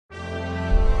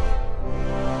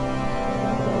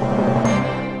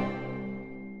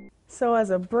So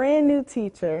as a brand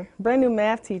new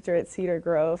math teacher at Cedar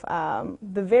Grove,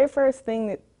 the very first thing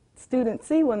that students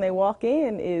see when they walk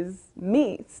in is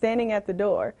me standing at the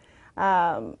door.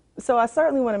 So I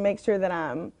certainly want to make sure that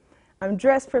I'm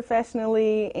dressed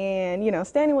professionally and,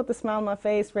 standing with a smile on my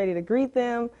face, ready to greet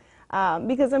them.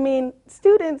 Because, I mean,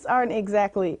 students aren't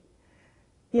exactly,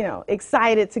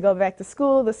 excited to go back to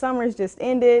school. The summer's just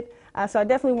ended, so I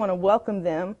definitely want to welcome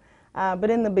them. But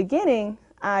in the beginning,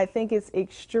 I think it's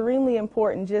extremely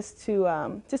important just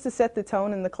to set the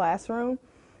tone in the classroom,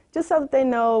 just so that they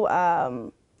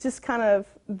know just kind of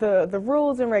the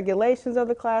rules and regulations of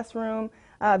the classroom,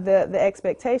 the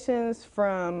expectations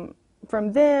from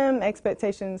them,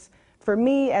 expectations for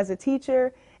me as a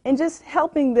teacher, and just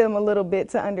helping them a little bit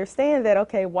to understand that,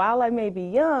 okay, while I may be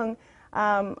young,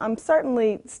 I'm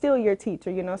certainly still your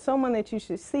teacher, someone that you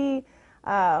should see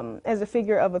as a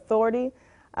figure of authority.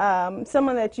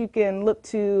 Someone that you can look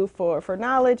to for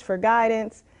knowledge, for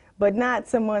guidance, but not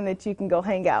someone that you can go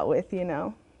hang out with,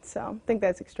 So I think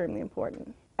that's extremely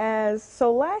important.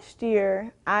 So last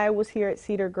year, I was here at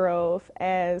Cedar Grove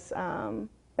as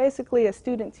basically a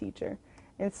student teacher.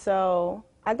 And so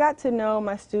I got to know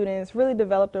my students, really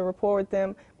developed a rapport with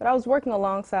them, but I was working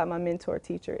alongside my mentor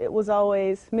teacher. It was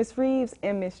always Miss Reeves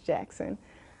and Miss Jackson.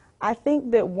 I think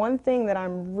that one thing that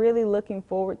I'm really looking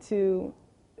forward to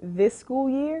this school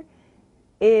year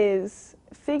is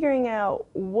figuring out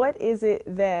what is it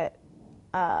that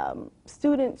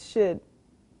students should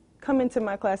come into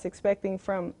my class expecting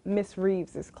from Miss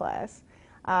Reeves's class.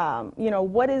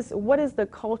 What is the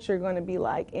culture going to be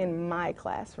like in my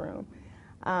classroom?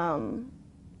 And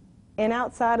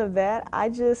outside of that, I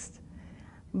just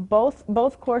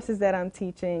both courses that I'm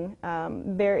teaching,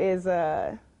 there is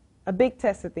a big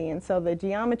test at the end. So the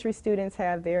geometry students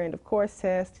have their end of course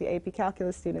test, the AP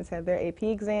Calculus students have their AP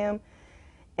exam.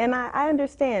 And I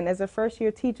understand as a first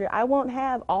year teacher, I won't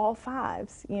have all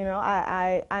fives.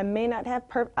 I may not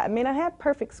have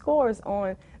perfect scores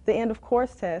on the end of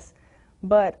course test,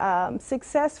 but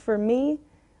success for me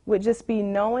would just be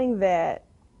knowing that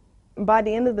by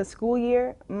the end of the school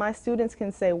year, my students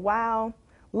can say, wow,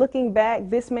 looking back,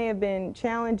 this may have been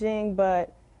challenging,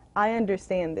 but I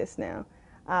understand this now.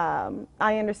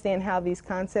 I understand how these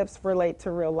concepts relate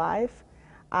to real life.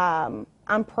 I'm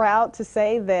proud to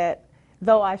say that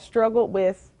though I struggled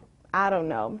with,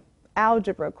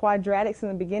 algebra, quadratics in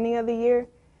the beginning of the year,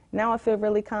 now I feel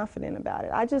really confident about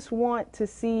it. I just want to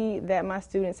see that my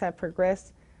students have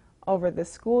progressed over the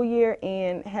school year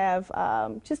and have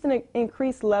just an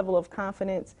increased level of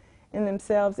confidence in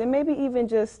themselves and maybe even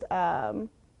just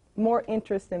more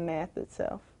interest in math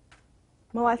itself.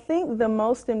 Well, I think the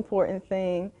most important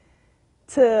thing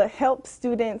to help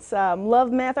students love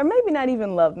math, or maybe not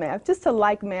even love math, just to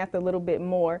like math a little bit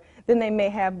more than they may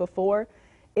have before,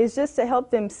 is just to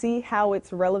help them see how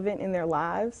it's relevant in their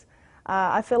lives.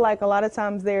 I feel like a lot of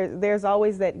times there's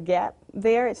always that gap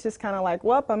there. It's just kind of like,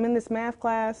 well, I'm in this math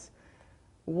class.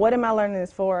 What am I learning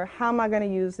this for? How am I going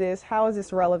to use this? How is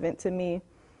this relevant to me?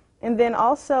 And then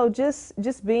also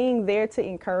just being there to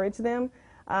encourage them.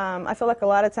 I feel like a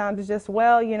lot of times it's just,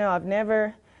 well, I've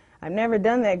never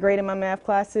done that great in my math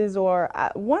classes, or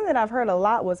one that I've heard a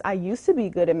lot was, I used to be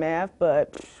good at math,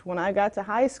 but when I got to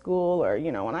high school or,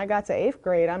 when I got to 8th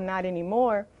grade, I'm not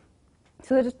anymore.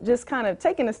 So just kind of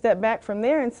taking a step back from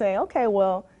there and say, okay,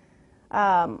 well,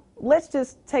 let's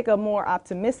just take a more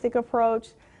optimistic approach.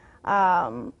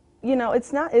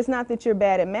 It's not that you're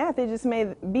bad at math. It just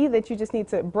may be that you just need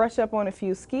to brush up on a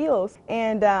few skills.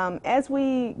 And as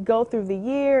we go through the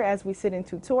year, as we sit in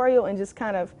tutorial and just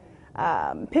kind of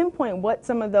pinpoint what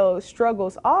some of those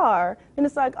struggles are, and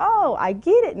it's like, oh, I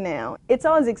get it now. It's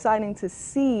always exciting to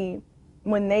see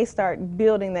when they start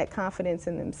building that confidence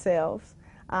in themselves.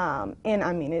 And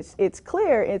I mean, it's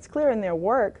clear in their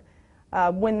work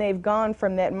when they've gone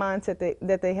from that mindset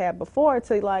that they had before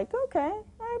to like, okay,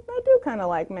 I do kind of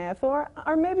like math, or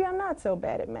maybe I'm not so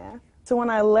bad at math. So when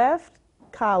I left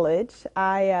college,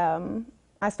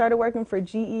 I started working for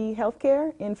GE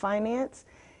Healthcare in finance,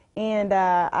 and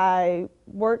I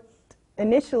worked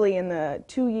initially in the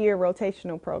 2-year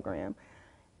rotational program.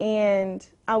 And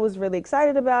I was really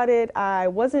excited about it. I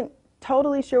wasn't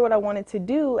totally sure what I wanted to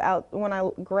do when I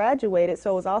graduated,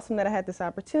 so it was awesome that I had this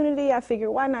opportunity. I figured,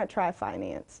 why not try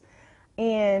finance?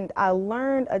 And I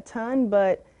learned a ton,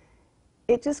 but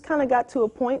it just kind of got to a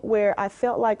point where I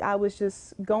felt like I was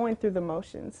just going through the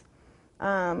motions.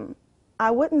 I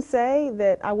wouldn't say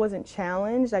that I wasn't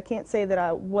challenged. I can't say that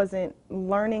I wasn't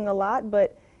learning a lot,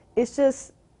 but it's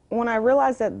just when I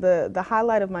realized that the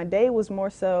highlight of my day was more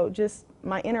so just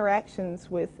my interactions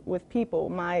with people,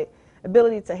 my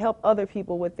ability to help other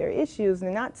people with their issues,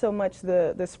 and not so much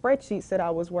the spreadsheets that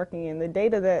I was working in, the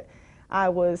data that I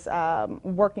was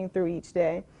working through each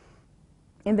day.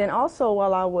 And then also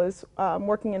while I was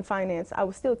working in finance, I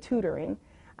was still tutoring.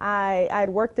 I'd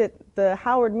worked at the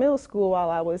Howard Middle School while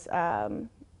I was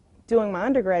doing my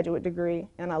undergraduate degree,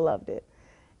 and I loved it.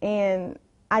 And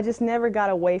I just never got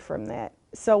away from that.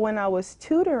 So when I was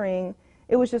tutoring,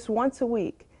 it was just once a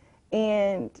week.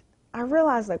 And I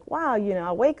realized, like, wow, you know,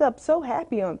 I wake up so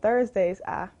happy on Thursdays.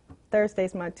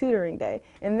 Thursday's my tutoring day.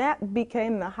 And that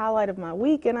became the highlight of my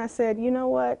week. And I said, you know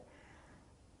what?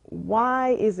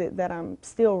 Why is it that I'm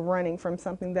still running from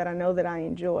something that I know that I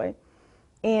enjoy?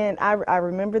 And I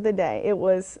remember the day. It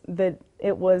was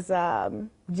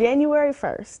January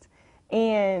 1st,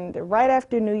 and right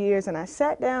after New Year's, and I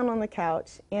sat down on the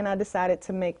couch and I decided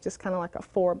to make just kind of like a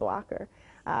 4-blocker.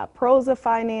 Pros of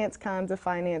finance, cons of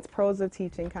finance, pros of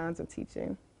teaching, cons of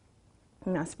teaching.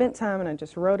 And I spent time and I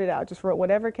just wrote it out, just wrote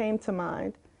whatever came to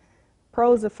mind.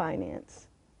 Pros of finance,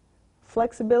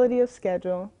 flexibility of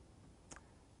schedule,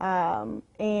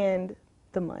 and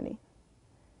the money.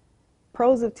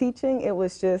 Pros of teaching, it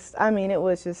was just, I mean, it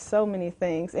was just so many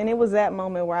things. And it was that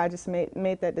moment where I just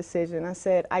made that decision. I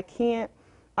said, I can't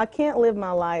live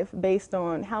my life based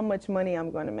on how much money I'm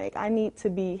going to make. I need to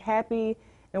be happy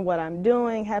in what I'm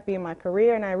doing, happy in my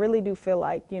career. And I really do feel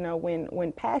like, you know,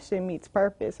 when passion meets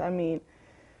purpose, I mean,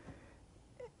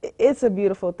 it's a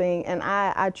beautiful thing. And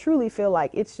I truly feel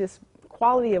like it's just,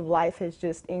 quality of life has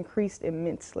just increased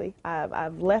immensely.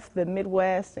 I've left the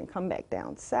Midwest and come back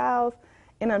down south,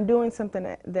 and I'm doing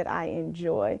something that I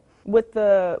enjoy. With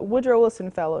the Woodrow Wilson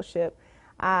Fellowship,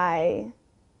 I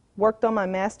worked on my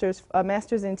master's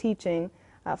in teaching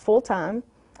full-time.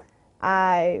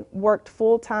 I worked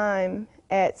full-time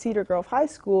at Cedar Grove High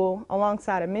School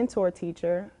alongside a mentor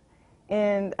teacher,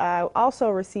 and I also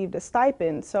received a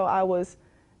stipend, so I was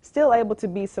still able to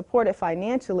be supported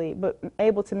financially, but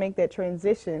able to make that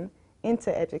transition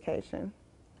into education.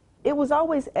 It was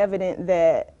always evident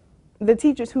that the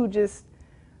teachers who just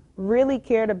really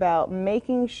cared about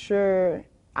making sure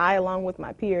I, along with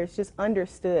my peers, just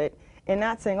understood and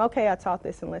not saying, okay, I taught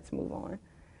this and let's move on.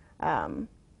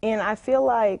 And I feel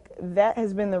like that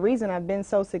has been the reason I've been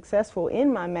so successful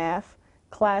in my math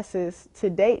classes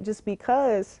to date, just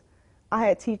because I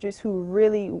had teachers who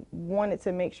really wanted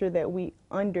to make sure that we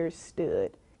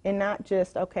understood, and not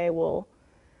just, okay, well,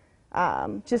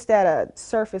 just at a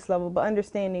surface level, but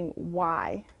understanding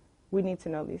why we need to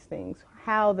know these things,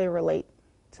 how they relate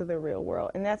to the real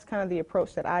world. And that's kind of the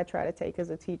approach that I try to take as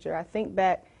a teacher. I think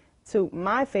back to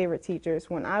my favorite teachers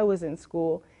when I was in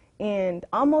school and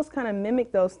almost kind of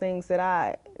mimic those things that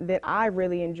I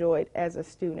really enjoyed as a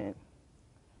student.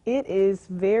 It is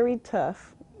very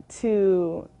tough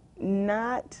to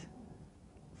not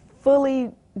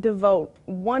fully devote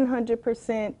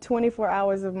 100%, 24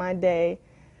 hours of my day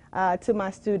to my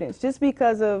students, just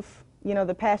because of, you know,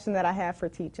 the passion that I have for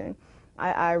teaching.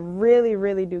 I really,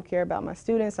 really do care about my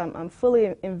students. I'm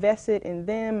fully invested in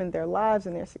them and their lives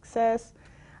and their success.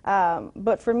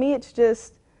 But for me, it's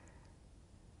just,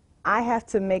 I have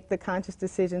to make the conscious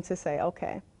decision to say,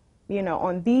 okay, you know,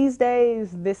 on these days,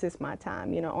 this is my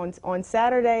time. You know, on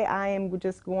Saturday, I am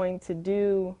just going to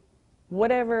do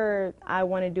whatever I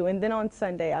want to do, and then on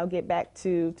Sunday, I'll get back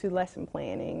to lesson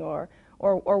planning or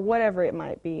whatever it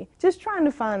might be. Just trying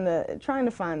to find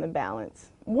the balance.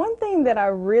 One thing that I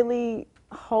really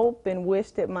hope and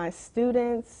wish that my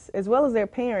students, as well as their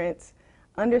parents,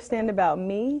 understand about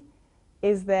me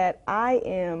is that I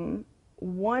am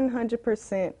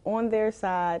 100% on their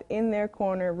side, in their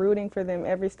corner, rooting for them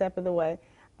every step of the way.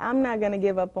 I'm not going to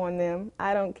give up on them.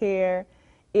 I don't care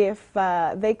if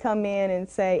they come in and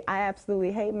say, I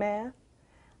absolutely hate math.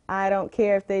 I don't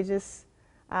care if they just,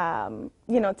 you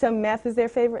know, tell me math is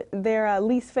their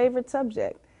least favorite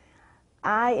subject.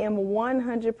 I am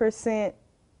 100%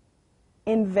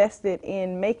 invested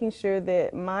in making sure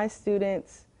that my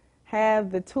students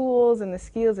have the tools and the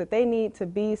skills that they need to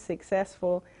be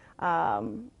successful,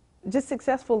 just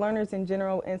successful learners in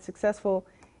general, and successful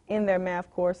in their math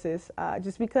courses,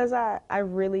 just because I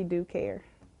really do care.